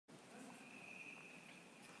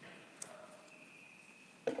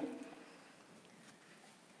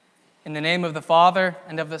In the name of the Father,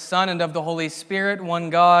 and of the Son, and of the Holy Spirit, one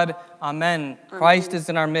God, Amen. Christ is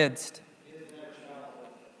in our midst.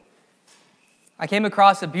 I came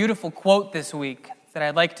across a beautiful quote this week that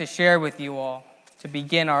I'd like to share with you all to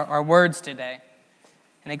begin our words today.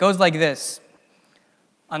 And it goes like this: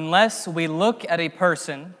 unless we look at a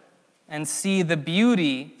person and see the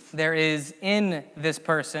beauty there is in this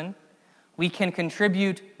person, we can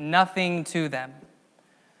contribute nothing to them.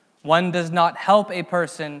 One does not help a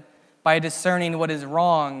person by discerning what is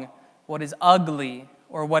wrong, what is ugly,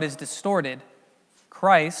 or what is distorted.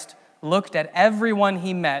 Christ looked at everyone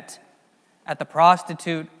he met, at the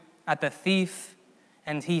prostitute, at the thief,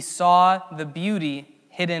 and he saw the beauty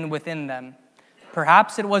hidden within them.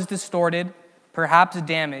 Perhaps it was distorted, perhaps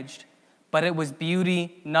damaged, but it was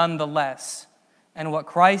beauty nonetheless. And what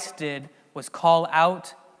Christ did was call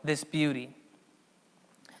out this beauty.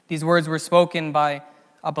 These words were spoken by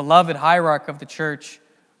a beloved hierarch of the church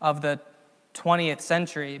of the 20th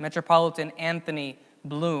century, Metropolitan Anthony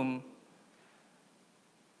Bloom.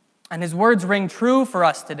 And his words ring true for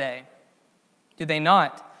us today, do they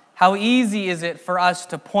not? How easy is it for us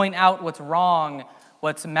to point out what's wrong,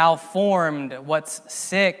 what's malformed, what's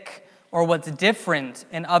sick, or what's different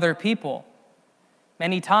in other people?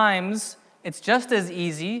 Many times, it's just as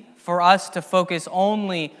easy for us to focus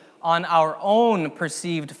only on our own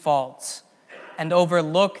perceived faults and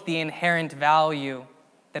overlook the inherent value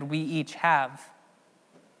that we each have.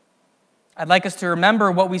 I'd like us to remember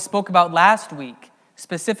what we spoke about last week,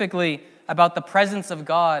 specifically about the presence of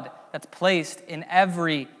God that's placed in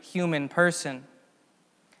every human person.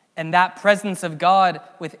 And that presence of God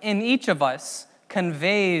within each of us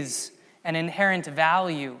conveys an inherent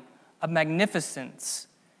value, a magnificence,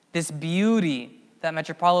 this beauty that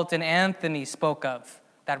Metropolitan Anthony spoke of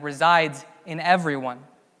that resides in everyone.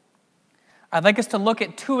 I'd like us to look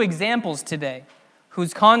at two examples today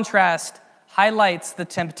whose contrast highlights the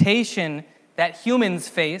temptation that humans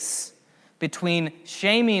face between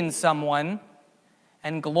shaming someone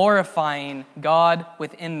and glorifying God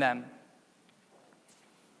within them.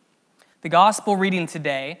 The gospel reading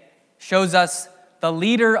today shows us the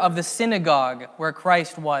leader of the synagogue where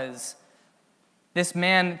Christ was. This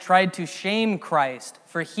man tried to shame Christ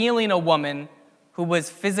for healing a woman who was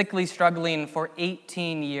physically struggling for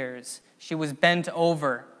 18 years. She was bent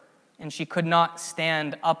over, and she could not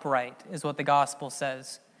stand upright, is what the gospel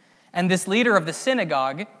says. And this leader of the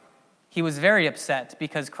synagogue, he was very upset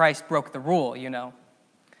because Christ broke the rule,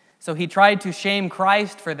 So he tried to shame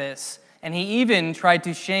Christ for this, and he even tried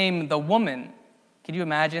to shame the woman. Can you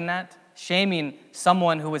imagine that? Shaming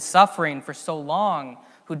someone who was suffering for so long,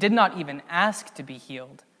 who did not even ask to be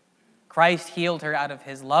healed. Christ healed her out of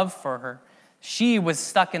his love for her. She was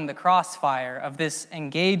stuck in the crossfire of this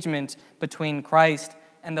engagement between Christ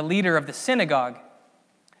and the leader of the synagogue.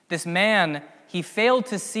 This man, he failed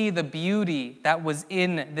to see the beauty that was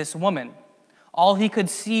in this woman. All he could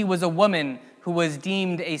see was a woman who was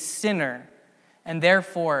deemed a sinner and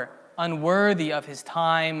therefore unworthy of his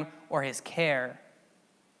time or his care.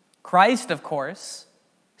 Christ, of course,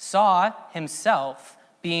 saw himself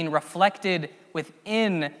being reflected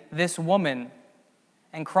within this woman,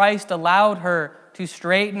 and Christ allowed her to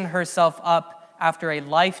straighten herself up after a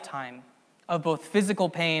lifetime of both physical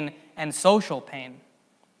pain and social pain.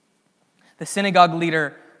 The synagogue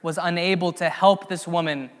leader was unable to help this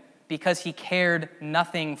woman because he cared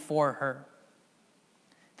nothing for her.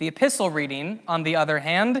 The epistle reading, on the other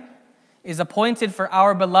hand, is appointed for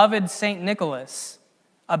our beloved St. Nicholas,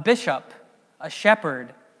 a bishop, a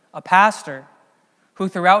shepherd, a pastor, who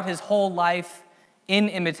throughout his whole life, in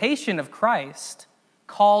imitation of Christ,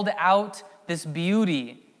 called out this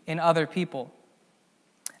beauty in other people.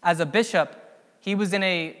 As a bishop, he was in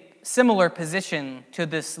a similar position to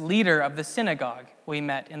this leader of the synagogue we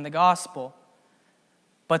met in the gospel.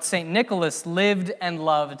 But St. Nicholas lived and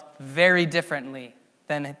loved very differently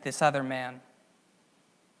than this other man.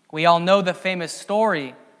 We all know the famous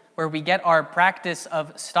story where we get our practice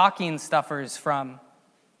of stocking stuffers from.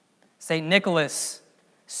 St. Nicholas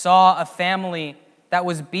saw a family that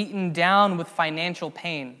was beaten down with financial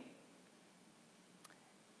pain.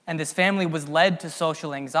 And this family was led to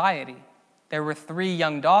social anxiety. There were 3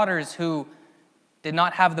 young daughters who did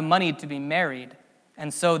not have the money to be married,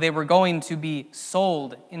 and so they were going to be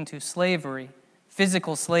sold into slavery,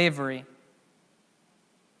 physical slavery.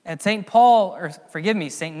 And St.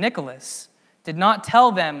 Nicholas did not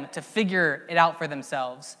tell them to figure it out for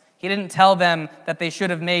themselves. He didn't tell them that they should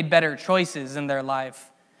have made better choices in their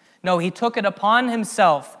life. No, he took it upon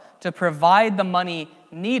himself to provide the money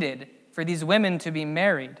needed for these women to be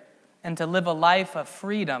married and to live a life of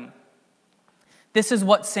freedom. This is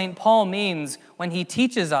what St. Paul means when he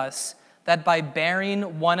teaches us that by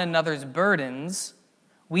bearing one another's burdens,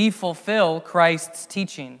 we fulfill Christ's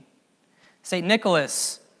teaching. St.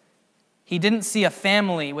 Nicholas, he didn't see a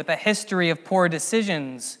family with a history of poor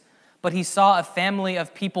decisions, but he saw a family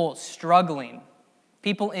of people struggling,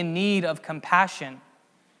 people in need of compassion,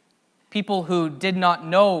 people who did not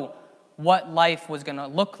know what life was going to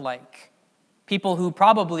look like, people who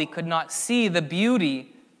probably could not see the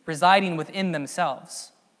beauty residing within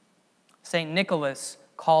themselves. St. Nicholas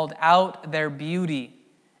called out their beauty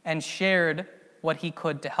and shared what he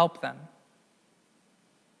could to help them.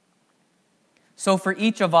 So for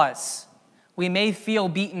each of us, we may feel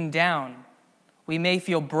beaten down, we may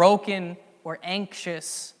feel broken or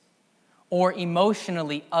anxious or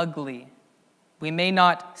emotionally ugly. We may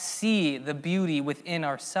not see the beauty within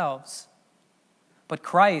ourselves. But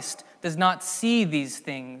Christ does not see these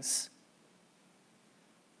things.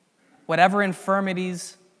 Whatever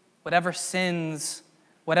infirmities, whatever sins,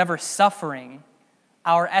 whatever suffering,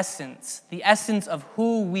 our essence, the essence of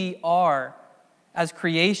who we are as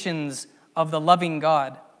creations of the loving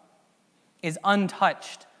God, is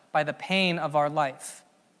untouched by the pain of our life.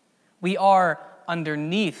 We are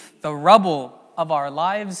underneath the rubble of our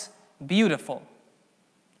lives beautiful,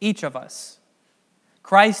 each of us.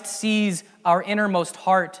 Christ sees our innermost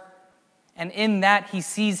heart, and in that he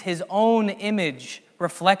sees his own image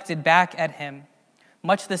reflected back at him,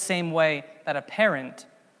 much the same way that a parent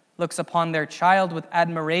looks upon their child with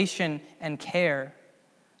admiration and care,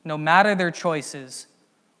 no matter their choices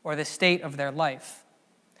or the state of their life.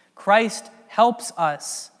 Christ helps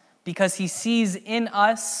us because he sees in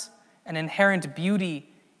us an inherent beauty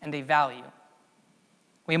and a value.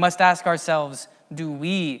 We must ask ourselves, do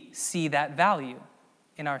we see that value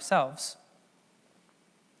in ourselves?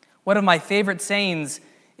 One of my favorite sayings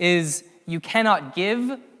is, you cannot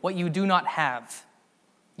give what you do not have.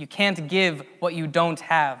 You can't give what you don't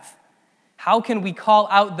have. How can we call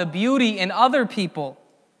out the beauty in other people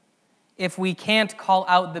if we can't call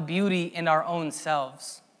out the beauty in our own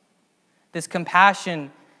selves? This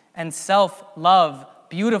compassion and self-love,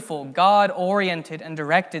 beautiful, God-oriented and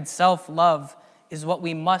directed self-love, is what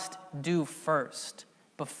we must do first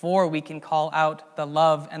before we can call out the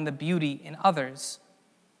love and the beauty in others.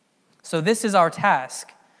 So this is our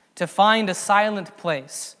task, to find a silent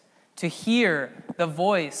place, to hear the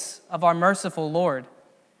voice of our merciful Lord,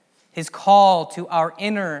 his call to our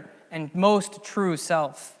inner and most true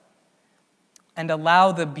self, and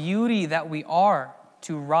allow the beauty that we are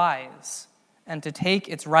to rise and to take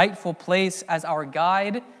its rightful place as our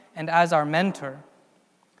guide and as our mentor,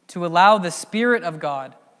 to allow the Spirit of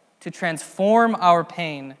God to transform our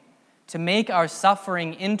pain, to make our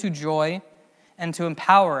suffering into joy, and to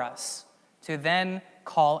empower us to then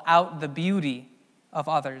call out the beauty of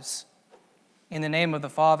others. In the name of the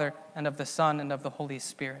Father, and of the Son, and of the Holy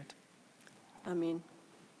Spirit. Amen.